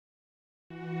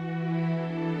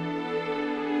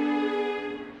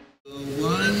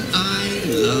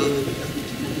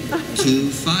to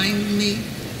find me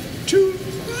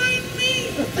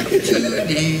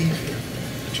today.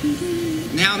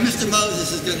 Now Mr.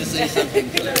 Moses is going to say something.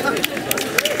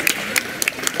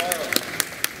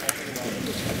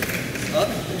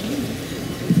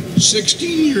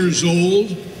 16 years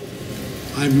old,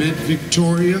 I met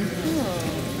Victoria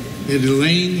at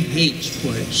Elaine Haight's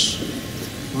place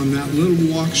on that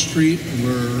little walk street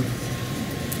where,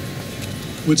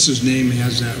 what's his name,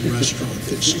 has that restaurant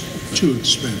that's too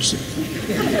expensive.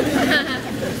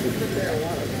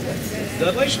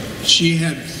 She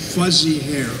had fuzzy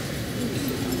hair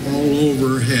all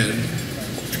over her head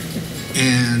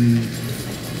and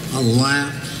a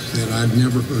laugh that I've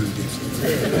never heard before,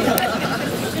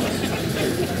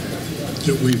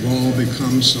 that we've all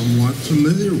become somewhat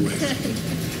familiar with.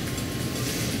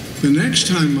 The next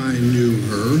time I knew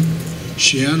her,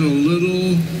 she had a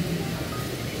little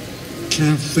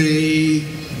cafe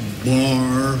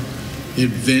bar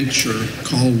adventure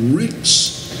called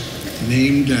Rick's,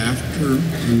 named after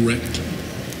Rick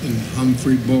in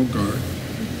Humphrey Bogart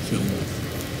film.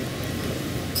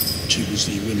 She was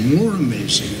even more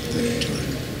amazing at that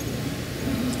time.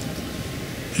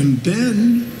 And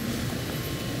then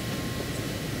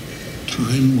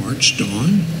time marched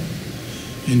on,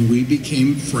 and we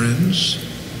became friends,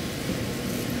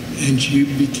 and she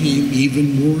became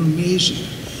even more amazing.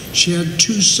 She had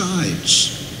two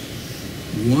sides.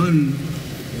 One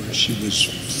where she was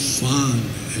fun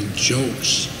and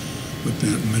jokes with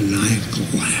that maniacal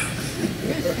laugh.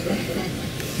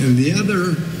 And the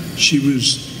other, she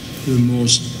was the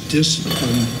most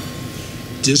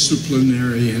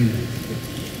disciplinarian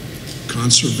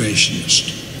conservationist.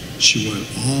 She went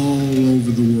all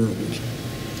over the world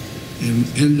and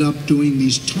ended up doing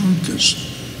these tonkas,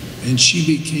 and she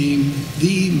became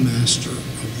the master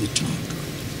of the tonka.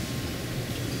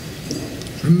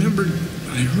 I remember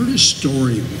I heard a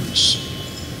story once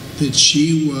that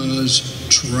she was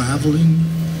traveling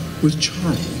with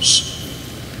Charles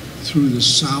through the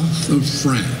south of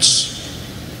France,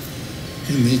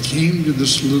 and they came to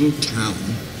this little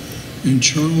town, and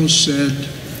Charles said,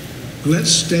 "Let's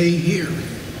stay here."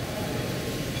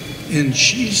 And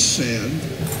she said,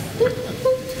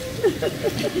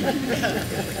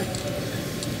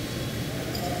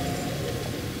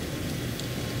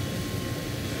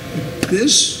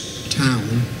 "This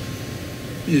town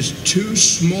is too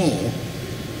small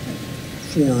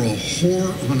for a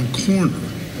whore on a corner.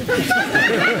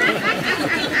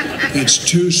 It's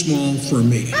too small for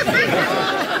me."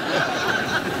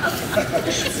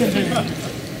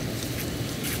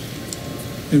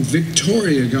 And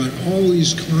Victoria got all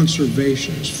these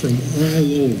conservations from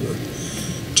all over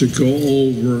to go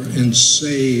over and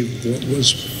save what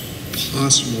was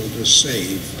possible to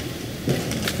save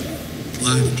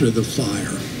after the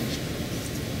fire.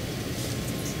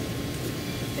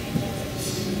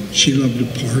 She loved to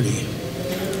party.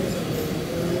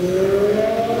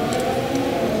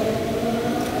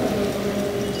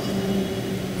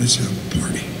 Let's have a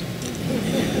party.